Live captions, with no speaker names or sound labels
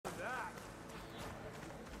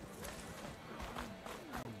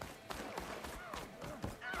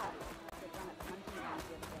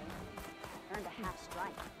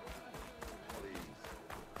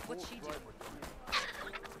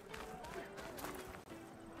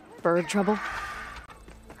Bird trouble?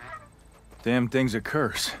 Damn thing's a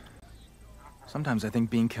curse. Sometimes I think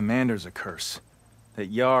being commander's a curse. That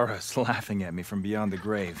Yara's laughing at me from beyond the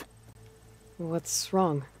grave. What's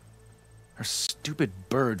wrong? Her stupid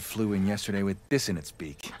bird flew in yesterday with this in its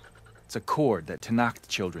beak. It's a cord that Tanakh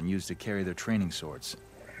children use to carry their training swords.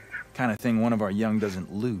 Kind of thing one of our young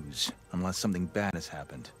doesn't lose, unless something bad has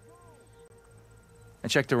happened. I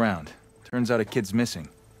checked around. Turns out a kid's missing.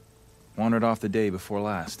 Wandered off the day before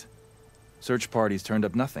last. Search parties turned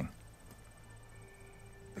up nothing.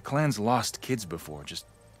 The clan's lost kids before, just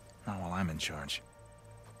not while I'm in charge.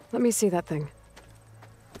 Let me see that thing.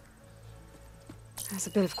 There's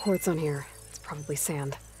a bit of quartz on here. It's probably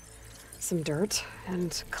sand. Some dirt,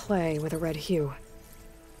 and clay with a red hue.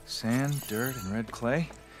 Sand, dirt, and red clay?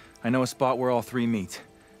 I know a spot where all three meet.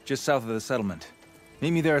 Just south of the settlement.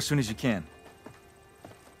 Meet me there as soon as you can.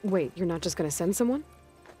 Wait, you're not just gonna send someone?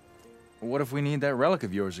 What if we need that relic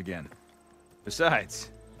of yours again? Besides,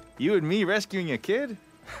 you and me rescuing a kid?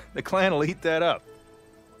 The clan will eat that up.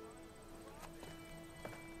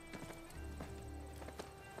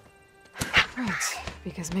 Right,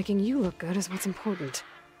 because making you look good is what's important.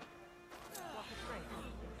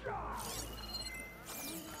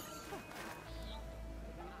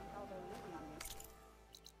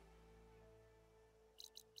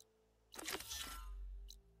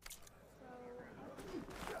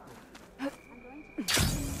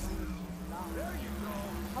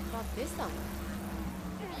 How about this one?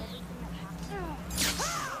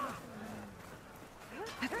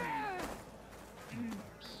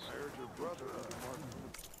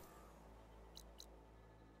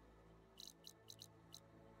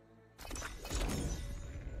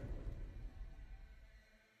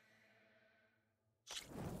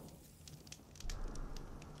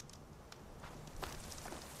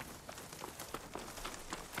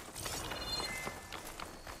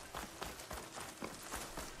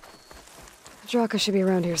 Drakka should be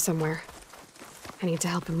around here somewhere. I need to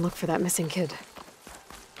help him look for that missing kid.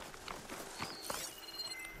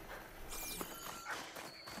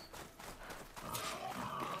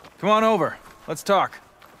 Come on over. Let's talk.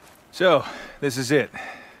 So, this is it.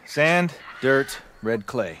 Sand, dirt, red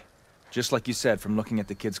clay. Just like you said from looking at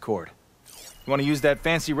the kid's cord. You want to use that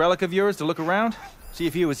fancy relic of yours to look around? See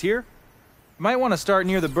if he was here? You might want to start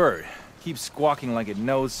near the bird. Keeps squawking like it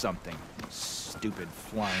knows something. Stupid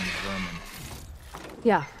flying vermin.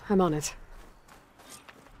 Yeah, I'm on it.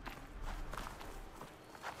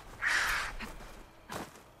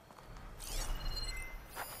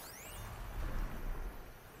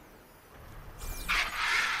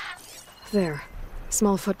 There.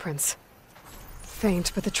 Small footprints.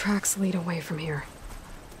 Faint, but the tracks lead away from here.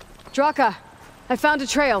 Drakka! I found a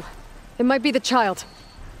trail. It might be the child.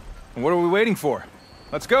 What are we waiting for?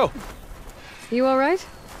 Let's go! You alright?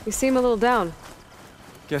 You seem a little down.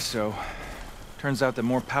 Guess so. Turns out that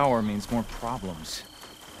more power means more problems.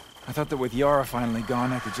 I thought that with Yara finally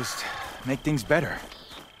gone, I could just make things better.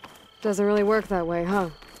 Doesn't really work that way, huh?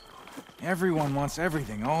 Everyone wants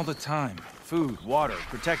everything all the time. Food, water,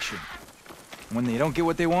 protection. When they don't get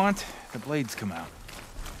what they want, the blades come out.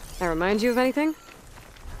 That remind you of anything?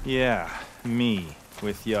 Yeah, me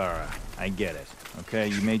with Yara. I get it. Okay,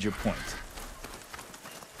 you made your point.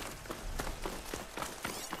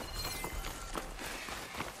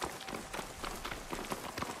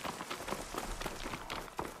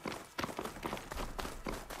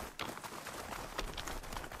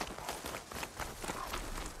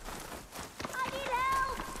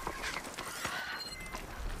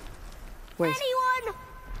 Wait. Anyone!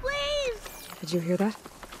 Please! Did you hear that?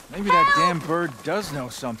 Maybe that damn bird does know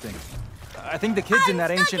something. I think the kid's in that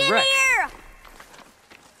ancient wreck. Here!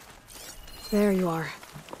 There you are.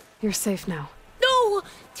 You're safe now. No!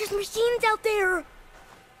 There's machines out there!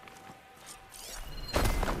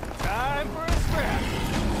 Time for a scrap.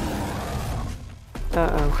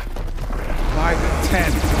 Uh-oh. 5 and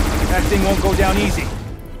 10. That thing won't go down easy.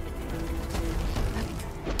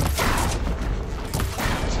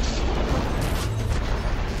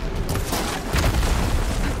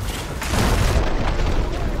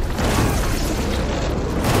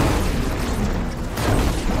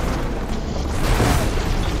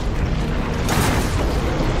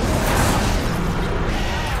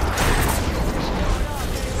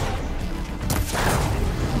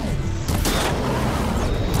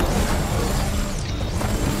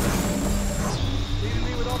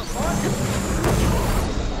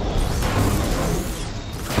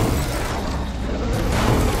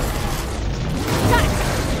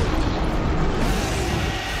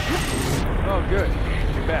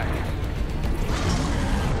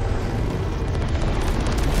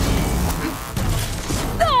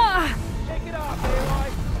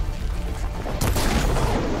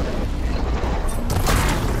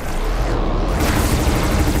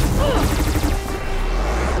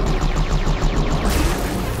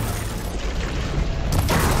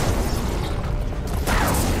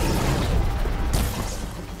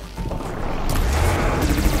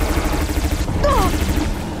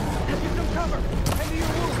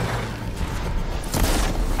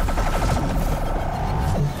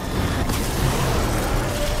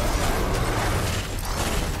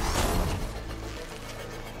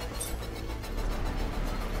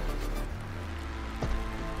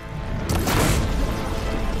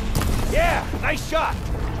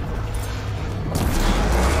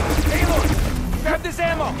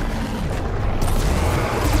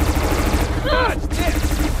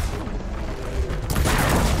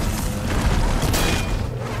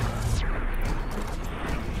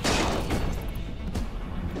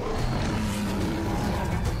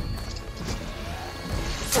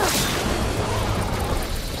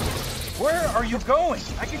 are you going?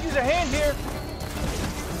 I could use a hand here.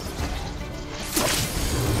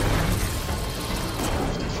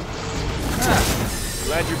 Ah,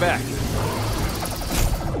 glad you're back.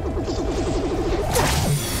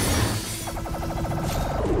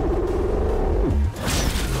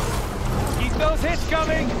 Keep those hits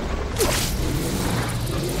coming!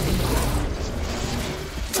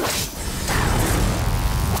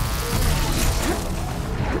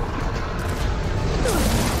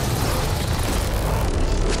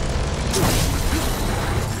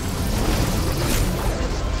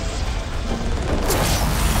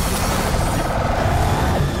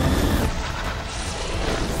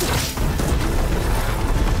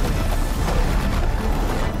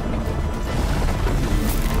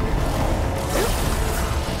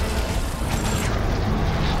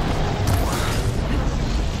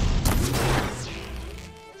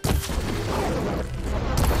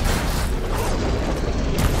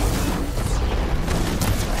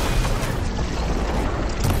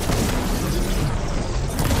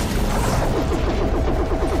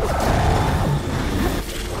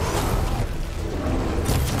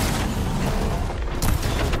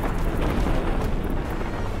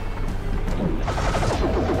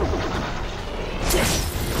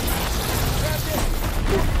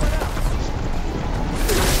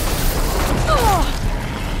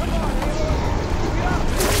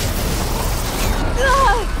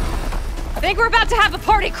 I think we're about to have a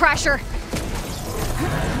party crasher.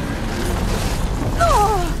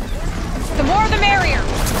 The more the merrier.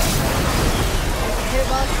 Hit it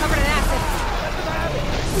while it's covered in acid.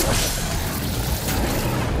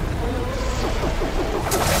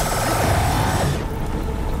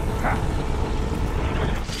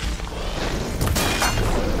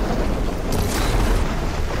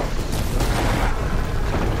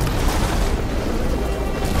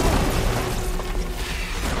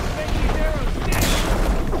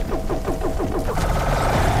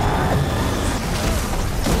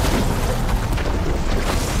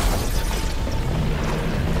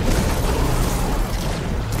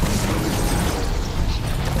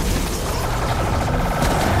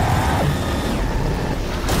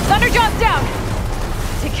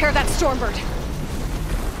 Take care of that Stormbird.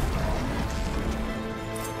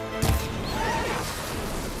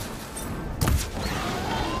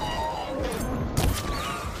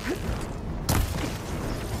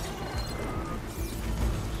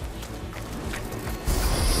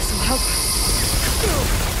 This'll help.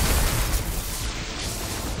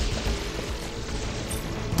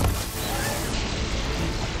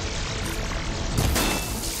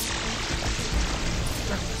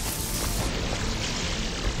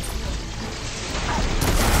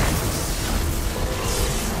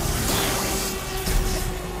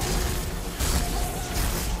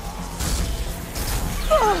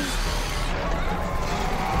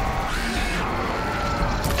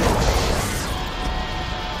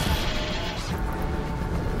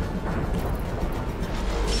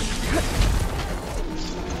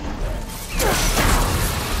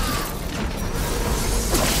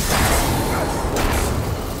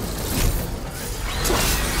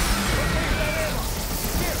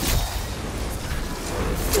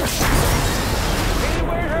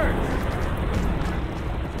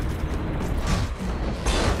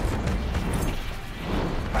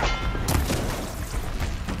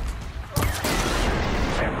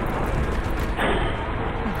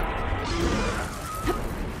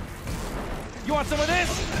 You want some of this?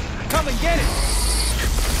 Come and get it!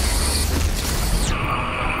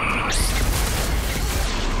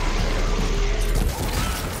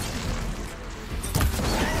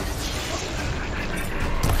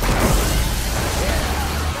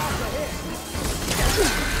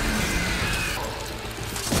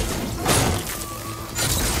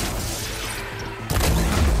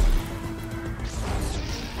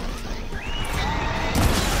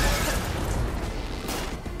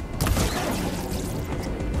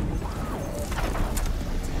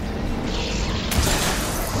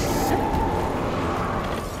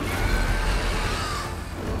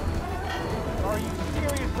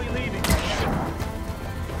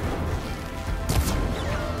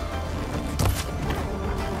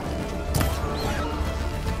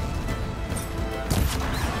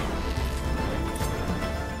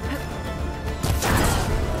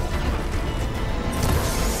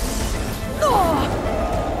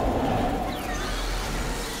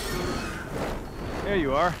 There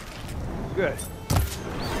you are. Good. Hit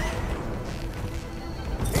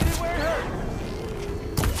it where it hurts.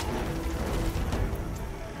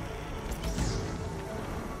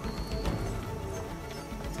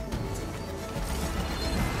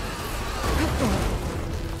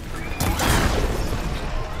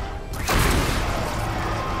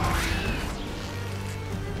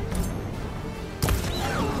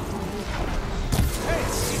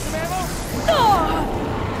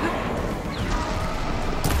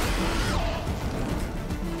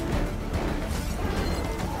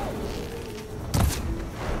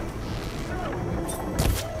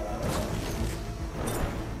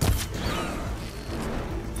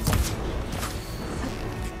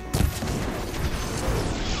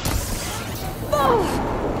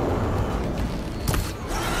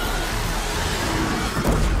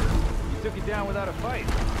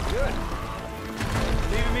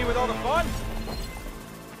 all the fun?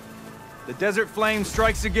 The desert flame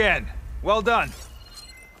strikes again. Well done.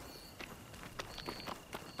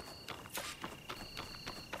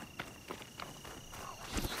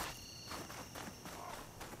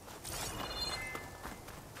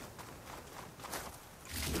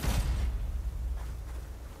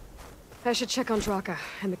 I should check on Drakka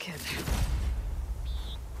and the kid.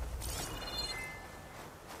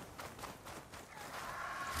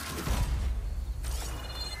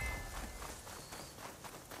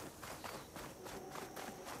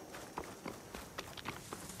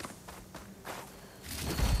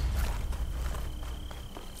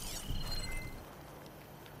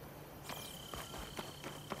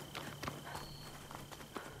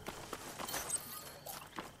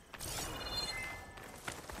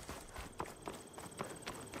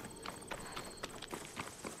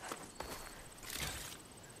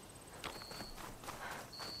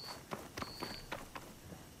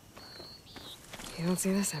 You don't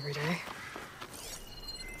see this every day.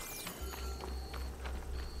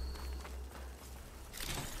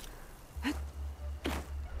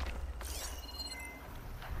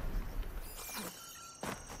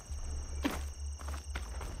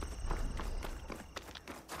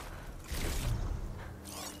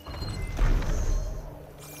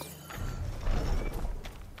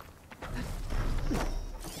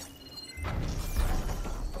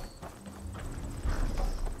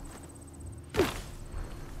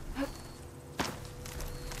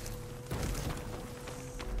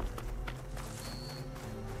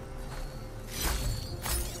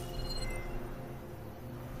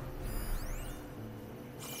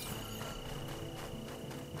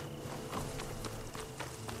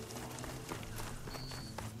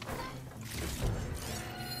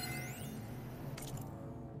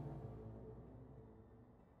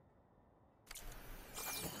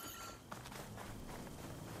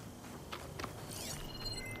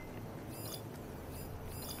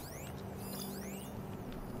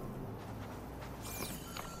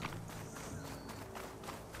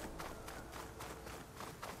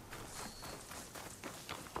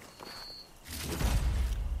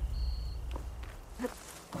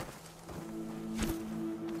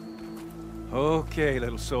 Okay,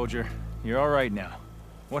 little soldier. You're all right now.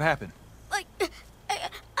 What happened?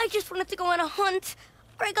 I just wanted to go on a hunt,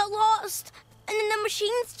 but I got lost, and then the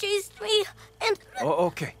machines chased me, and...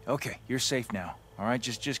 Oh, okay. You're safe now. All right,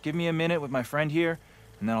 just give me a minute with my friend here,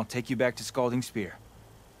 and then I'll take you back to Scalding Spear.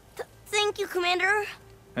 Thank you, Commander.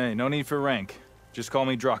 Hey, no need for rank. Just call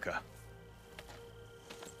me Drakka.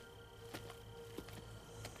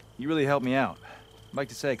 You really helped me out. I'd like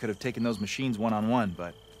to say I could have taken those machines one-on-one,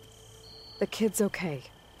 but... The kid's okay.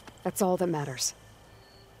 That's all that matters.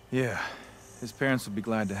 Yeah, his parents would be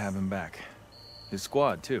glad to have him back. His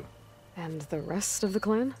squad, too. And the rest of the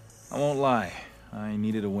clan? I won't lie. I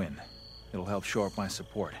needed a win. It'll help shore up my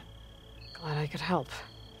support. Glad I could help.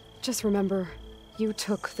 Just remember, you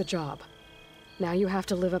took the job. Now you have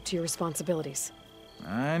to live up to your responsibilities.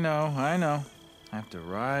 I know. I have to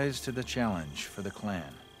rise to the challenge for the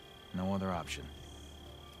clan. No other option.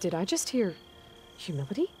 Did I just hear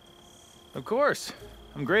humility? Of course.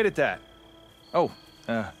 I'm great at that. Oh,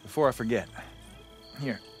 before I forget.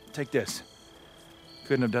 Here, take this.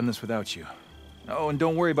 Couldn't have done this without you. Oh, and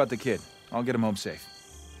don't worry about the kid. I'll get him home safe.